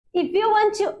If you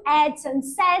want to add some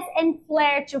sass and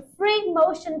flair to free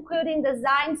motion quilting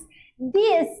designs,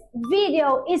 this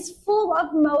video is full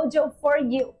of mojo for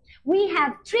you. We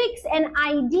have tricks and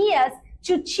ideas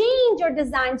to change your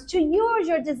designs, to use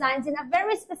your designs in a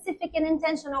very specific and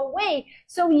intentional way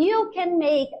so you can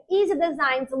make easy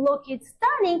designs look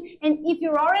stunning. And if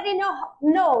you already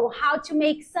know how to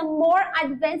make some more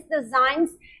advanced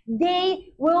designs,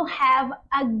 they will have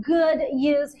a good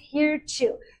use here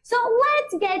too. So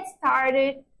let's get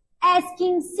started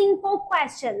asking simple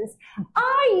questions.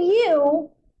 Are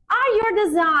your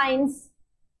designs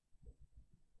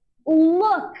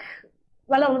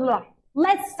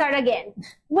Let's start again.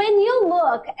 When you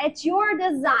look at your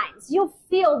designs, you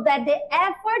feel that the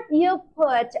effort you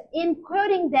put in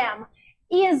quilting them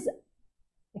is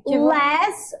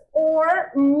less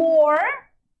or more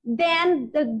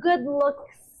than the good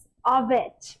looks of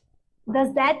it.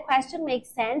 Does that question make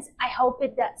sense? I hope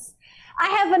it does. I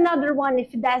have another one if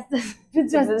that's just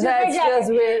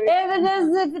weird.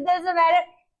 If it doesn't matter.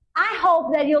 I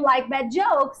hope that you like bad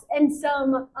jokes and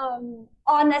some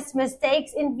honest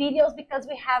mistakes in videos, because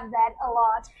we have that a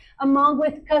lot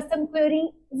with custom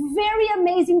quilting. Very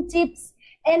amazing tips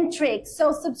and tricks.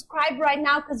 So subscribe right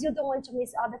now because you don't want to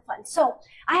miss all the fun. So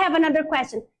I have another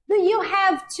question. Do you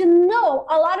have to know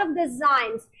a lot of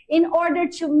designs in order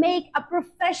to make a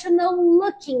professional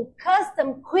looking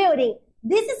custom quilting?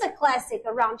 This is a classic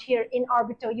around here in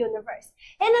Orbital Universe.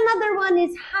 And another one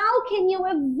is, how can you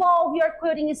evolve your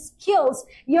quilting skills,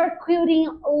 your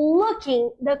quilting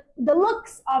looking, the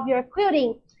looks of your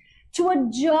quilting to a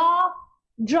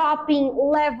jaw-dropping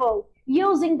level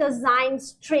using design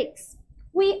tricks?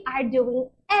 We are doing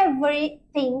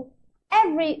everything,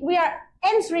 we are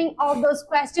answering all those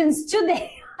questions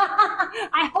today.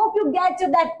 I hope you get to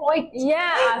that point.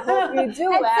 Yeah, I hope you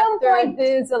do. At some point.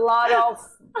 There's a lot of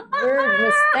weird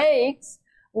mistakes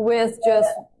with just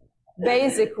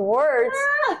basic words.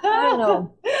 I don't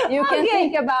know. You can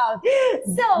think about.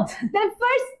 So the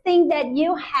first thing that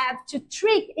you have to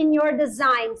trick in your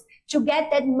designs to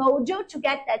get that mojo, to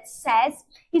get that sass,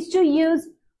 is to use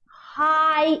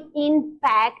high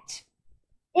impact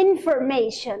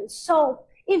information. So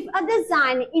if a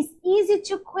design is easy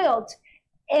to quilt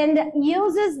and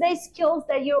uses the skills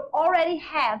that you already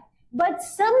have, but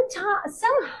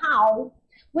somehow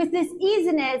with this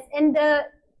easiness and the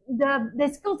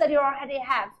skills that you already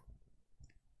have,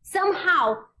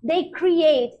 somehow they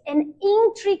create an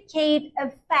intricate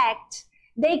effect.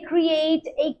 They create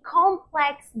a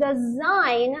complex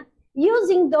design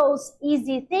using those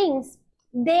easy things.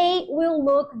 They will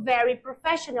look very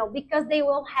professional because they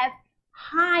will have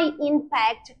high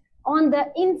impact on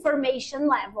the information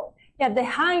level. Yeah, the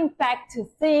high impact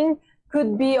thing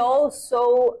could be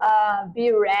also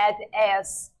be read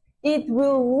as, it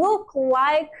will look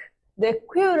like the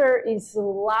quilter is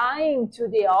lying to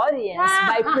the audience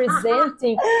by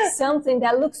presenting something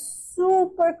that looks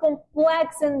super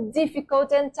complex and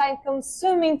difficult and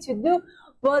time-consuming to do,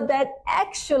 but that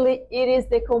actually it is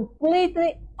the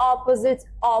completely opposite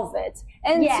of it.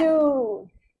 And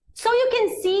so you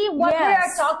can see what we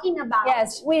are talking about.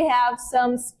 Yes, we have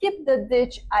some skip the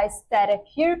ditch aesthetic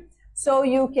here. So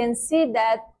you can see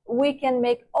that we can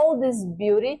make all this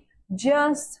beauty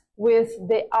just with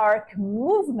the arc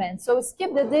movement. So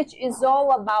skip the ditch is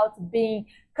all about being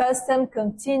custom,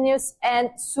 continuous, and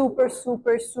super,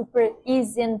 super, super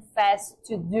easy and fast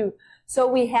to do. So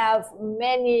we have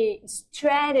many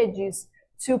strategies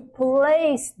to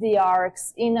place the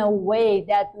arcs in a way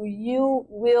that you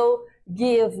will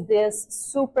give this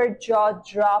super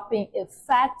jaw-dropping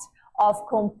effect of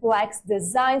complex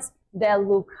designs that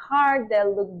look hard, that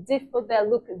look difficult, that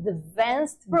look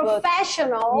advanced,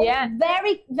 professional,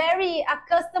 very, very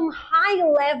custom, high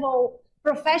level,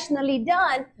 professionally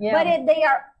done, but they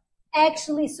are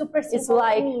actually super simple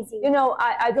and easy. You know,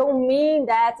 I don't mean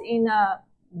that in a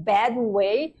bad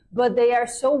way, but they are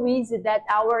so easy that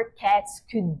our cats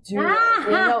could do it.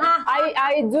 You know,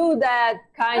 I do that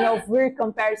kind of weird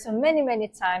comparison many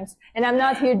times, and I'm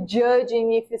not here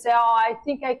judging if you say, oh, I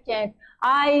think I can't.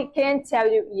 I can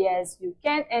tell you, yes, you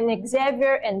can. And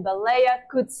Xavier and Balea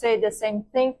could say the same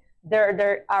thing.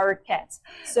 They're our cats.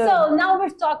 So now we're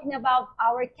talking about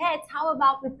our cats. How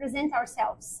about we present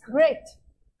ourselves? Great.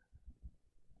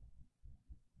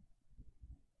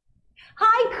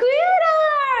 Hi,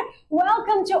 Quilter!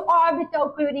 Welcome to Orbital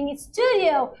Quilting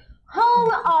Studio,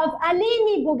 home of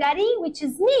Aline Bugari, which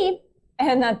is me,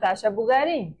 and Natasha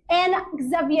Bugari, and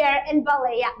Xavier and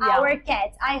Balea, our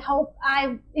cats. I hope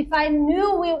if I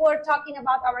knew we were talking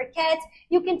about our cats,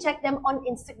 you can check them on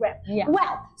Instagram.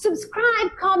 Well,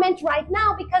 subscribe, comment right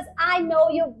now, because I know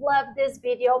you've loved this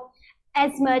video.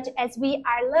 as much as we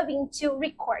are loving to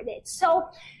record it. So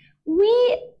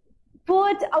we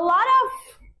put a lot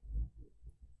of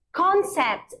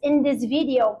concepts in this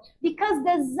video because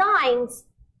designs,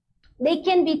 they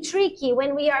can be tricky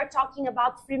when we are talking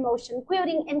about free motion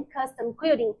quilting and custom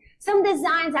quilting. Some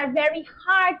designs are very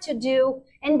hard to do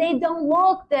and they don't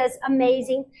look this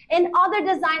amazing, and other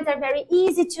designs are very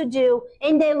easy to do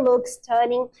and they look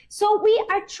stunning. So we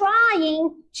are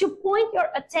trying to point your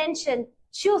attention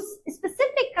to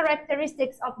specific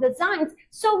characteristics of designs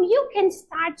so you can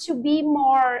start to be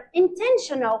more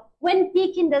intentional when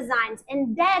picking designs,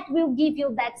 and that will give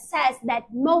you that zest, that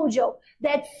mojo,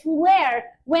 that flair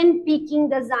when picking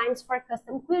designs for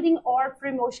custom quilting or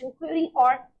free motion quilting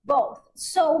or both.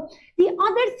 So the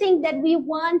other thing that we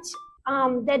want,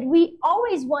 that we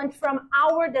always want from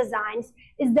our designs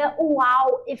is the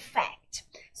wow effect.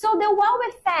 So the wow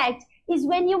effect is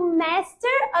when you master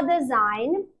a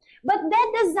design, but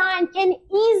that design can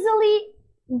easily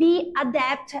be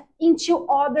adapted into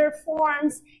other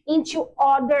forms, into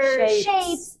other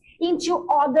shapes, into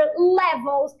other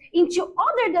levels, into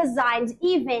other designs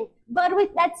even, but with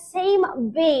that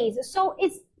same base. So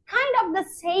it's kind of the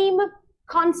same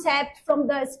concept from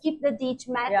the skip the ditch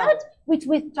method, which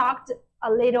we talked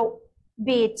a little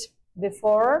bit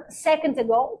before, seconds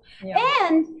ago.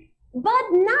 But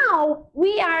now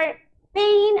we are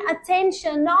paying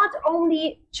attention not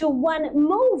only to one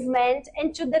movement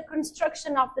and to the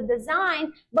construction of the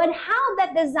design, but how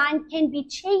that design can be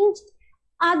changed,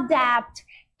 adapt,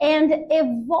 and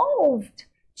evolved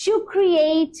to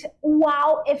create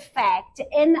wow effect.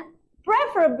 And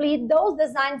preferably those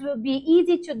designs will be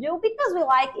easy to do because we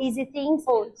like easy things.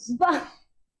 But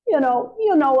you know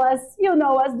us. Do you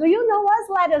know us?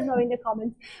 Let us know in the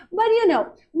comments. But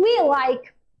we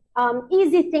like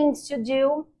easy things to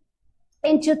do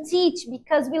and to teach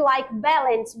because we like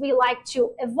balance. We like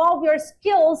to evolve your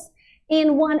skills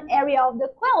in one area of the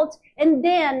quilt and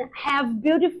then have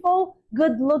beautiful,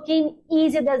 good-looking,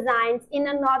 easy designs in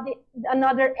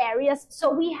another areas.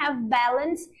 So we have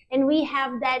balance and we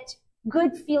have that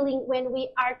good feeling when we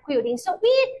are quilting. So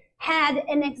we had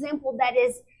an example that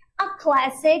is a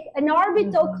classic, an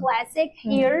orbital classic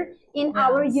here in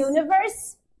our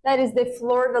universe. That is the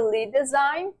fleur-de-lis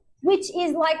design, which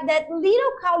is like that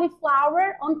little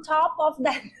cauliflower on top of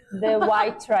that. The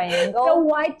white triangle. The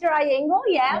white triangle,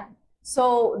 yeah.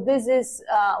 So this is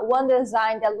one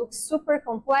design that looks super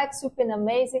complex, super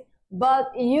amazing,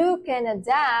 but you can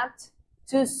adapt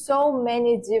to so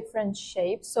many different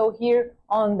shapes. So here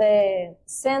on the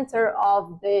center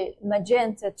of the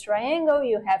magenta triangle,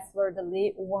 you have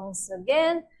fleur-de-lis once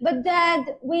again. But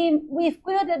that we've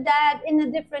quilted that in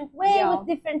a different way with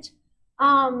different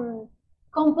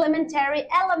complementary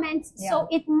elements. So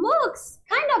it looks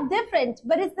kind of different,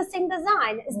 but it's the same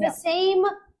design. It's the same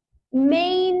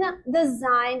main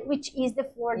design, which is the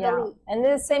fleur-de-lis. And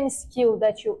the same skill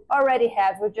that you already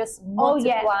have, we're just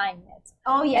multiplying it.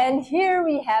 And here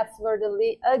we have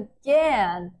fleur-de-lis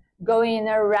again going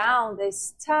around the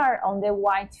star on the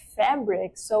white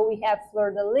fabric. So we have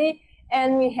fleur-de-lis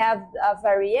and we have a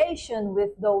variation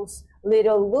with those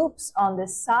little loops on the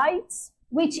sides,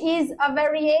 which is a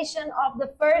variation of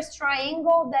the first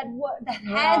triangle that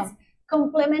has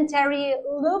complementary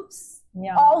loops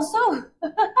also.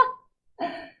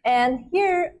 And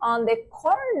here on the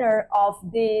corner of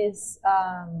this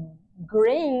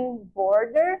green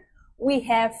border, we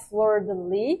have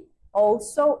fleur-de-lis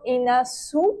also in a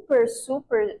super,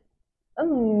 super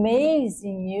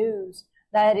amazing use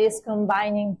that is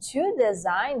combining two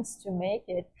designs to make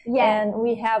it. And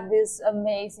we have this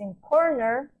amazing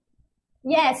corner.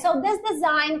 So this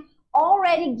design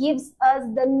already gives us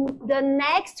the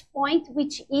next point,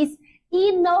 which is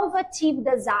innovative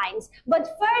designs. But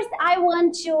first, I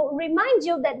want to remind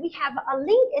you that we have a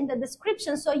link in the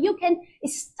description so you can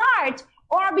start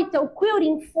Orbital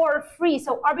Quilting for free.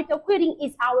 So Orbital Quilting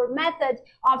is our method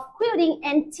of quilting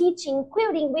and teaching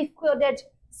quilting. We've quilted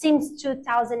since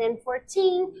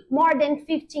 2014, more than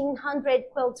 1,500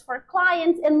 quilts for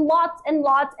clients, and lots and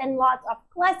lots and lots of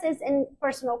classes and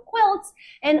personal quilts,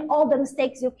 and all the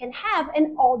mistakes you can have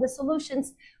and all the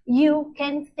solutions you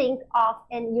can think of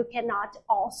and you cannot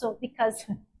also, because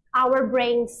our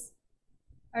brains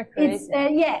are crazy.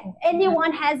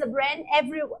 Anyone has a brain,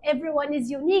 everyone is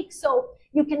unique, so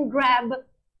you can grab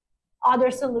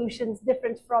other solutions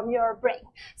different from your brain.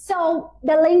 So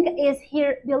the link is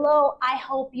here below. I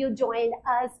hope you join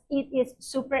us. It is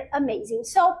super amazing.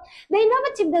 So the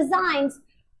innovative designs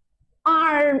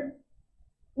are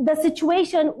the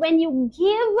situation when you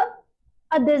give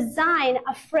a design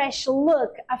a fresh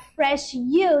look, a fresh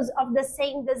use of the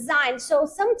same design. So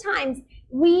sometimes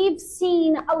we've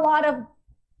seen a lot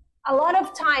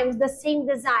of times the same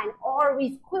design, or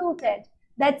we've quilted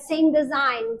that same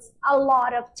designs a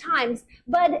lot of times.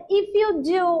 But if you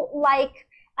do like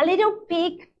a little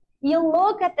peek, you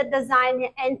look at the design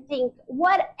and think,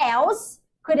 what else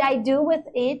could I do with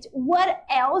it? What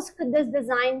else could this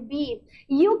design be?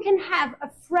 You can have a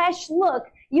fresh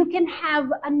look. You can have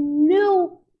a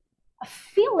new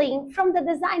feeling from the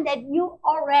design that you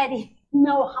already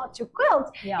know how to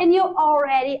quilt, and you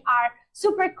already are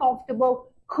super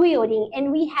comfortable quilting.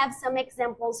 And we have some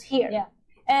examples here. Yeah.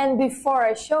 And before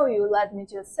I show you, let me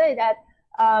just say that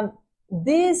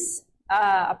this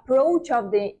approach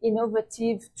of the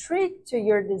innovative trick to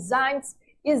your designs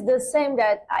is the same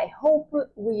that I hope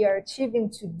we are achieving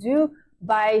to do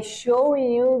by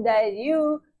showing you that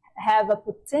you have a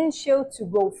potential to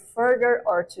go further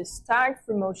or to start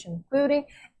free motion quilting.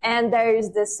 And there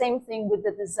is the same thing with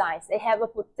the designs. They have a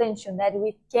potential that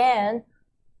we can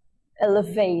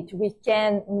elevate, we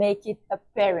can make it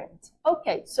apparent.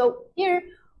 Okay, so here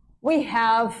we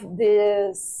have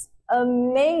this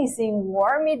amazing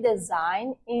wormy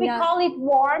design. We call it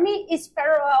wormy. It's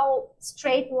parallel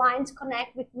straight lines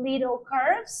connect with little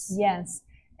curves. Yes,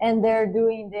 and they're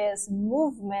doing this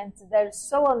movement. They're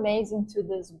so amazing to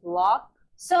this block.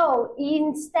 So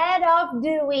instead of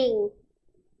doing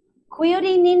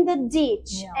quilting in the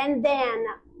ditch and then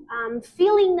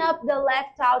filling up the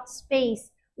left out space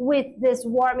with this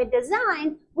wormy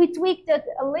design, we tweaked it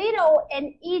a little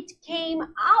and it came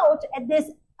out at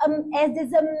this as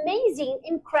this amazing,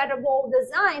 incredible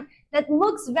design that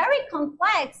looks very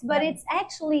complex, but it's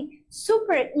actually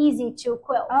super easy to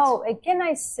quilt. Oh, and can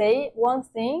I say one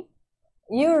thing?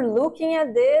 You're looking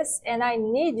at this, and I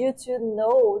need you to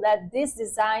know that this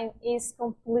design is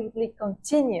completely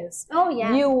continuous. Oh,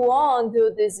 yeah. You won't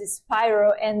do this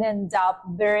spiral and end up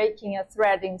breaking a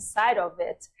thread inside of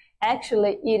it.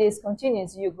 Actually, it is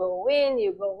continuous. You go in,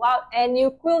 you go out, and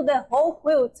you quilt the whole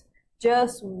quilt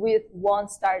just with one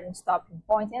start and stopping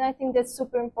point. And I think that's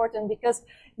super important because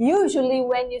usually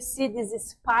when you see these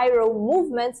spiral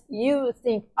movements, you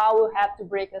think, I will have to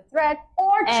break a thread.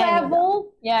 Or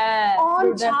travel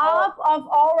on top of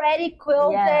already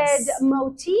quilted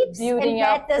motifs. Building and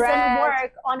that doesn't thread.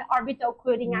 Work on Orbital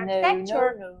Quilting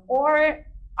Architecture or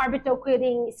Orbital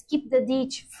Quilting Skip the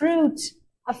Ditch Fruit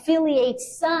Affiliate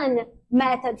Sun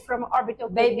method from Orbital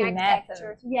Quilting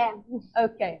Architecture. Yeah.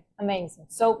 Okay, amazing.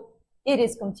 So it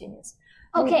is continuous.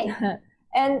 Okay.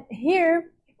 And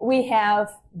here we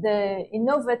have the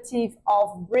innovative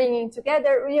of bringing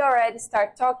together. We already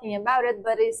start talking about it,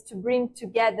 but it's to bring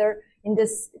together in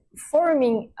this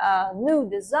forming a new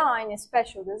design, a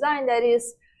special design that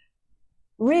is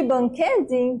ribbon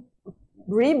candy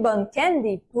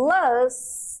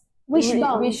plus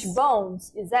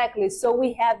wishbones. Exactly. So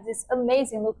we have this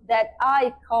amazing look that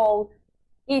I call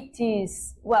it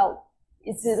is, well,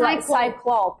 it's like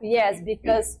cyclope, yes,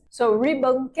 because so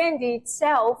ribbon candy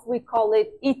itself, we call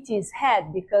it It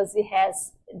head because it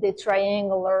has the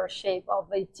triangular shape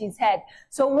of It's head.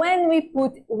 So when we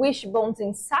put wishbones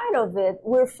inside of it,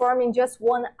 we're forming just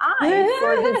one eye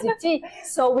for this ET.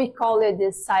 So we call it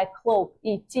the cyclope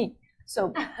ET.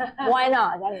 So why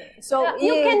not? I mean, so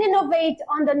you can innovate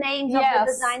on the names of the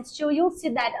designs too. You'll see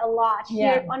that a lot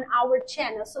here on our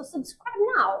channel. So subscribe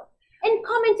now and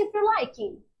comment if you're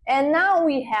liking. And now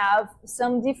we have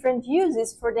some different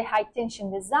uses for the high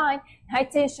tension design. High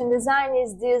tension design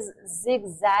is this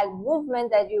zigzag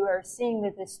movement that you are seeing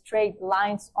with the straight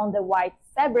lines on the white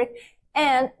fabric.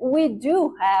 And we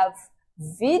do have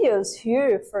videos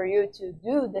here for you to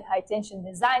do the high tension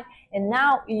design. And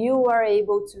now you are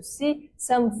able to see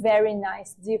some very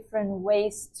nice different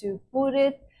ways to put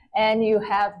it. And you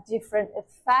have different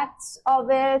effects of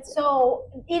it. So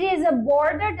it is a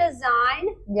border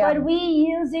design, but we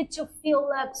use it to fill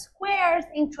up squares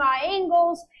and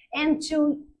triangles and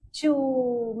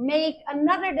to make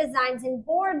another designs in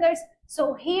borders.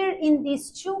 So here in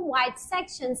these two white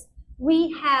sections,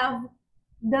 we have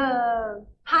the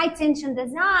high tension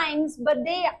designs, but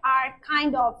they are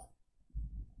kind of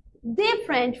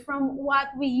different from what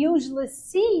we usually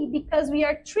see because we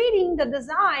are treating the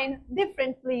design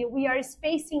differently. We are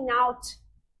spacing out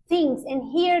things,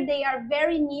 and here they are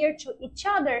very near to each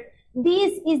other.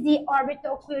 This is the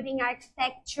Orbital Quilting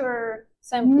Architecture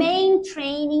main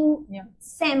training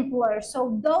sampler.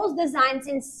 So those designs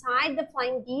inside the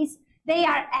Flying Geese, they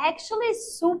are actually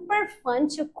super fun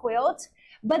to quilt,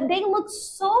 but they look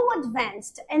so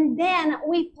advanced. And then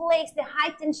we place the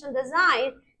high tension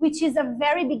design, which is a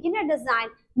very beginner design,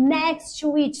 next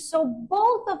to each. So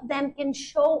both of them can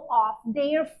show off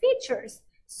their features.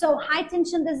 So high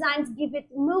tension designs give it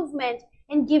movement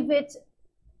and give it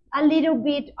a little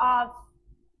bit of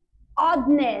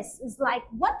oddness. It's like,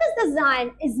 what this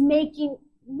design is making,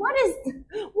 what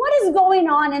is going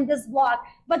on in this block?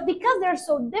 But because they're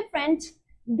so different,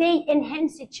 they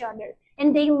enhance each other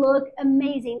and they look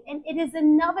amazing. And it is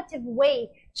an innovative way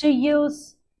to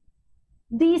use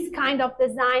these kind of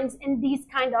designs and these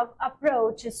kind of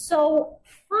approaches. So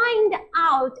find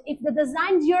out if the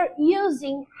designs you're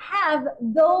using have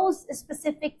those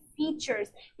specific features,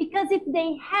 because if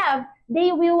they have,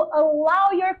 they will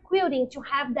allow your quilting to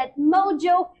have that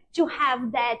mojo, to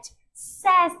have that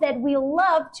sass that we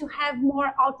love, to have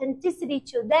more authenticity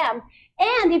to them.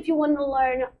 And if you want to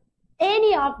learn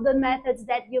any of the methods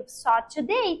that you've saw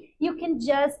today, you can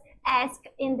just ask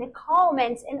in the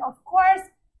comments. And of course,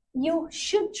 you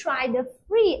should try the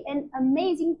free and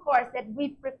amazing course that we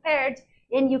prepared,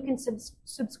 and you can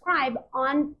subscribe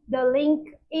on the link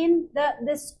in the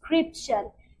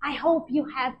description. I hope you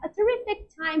have a terrific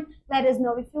time. Let us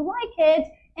know if you like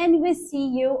it, and we'll see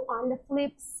you on the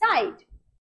flip side.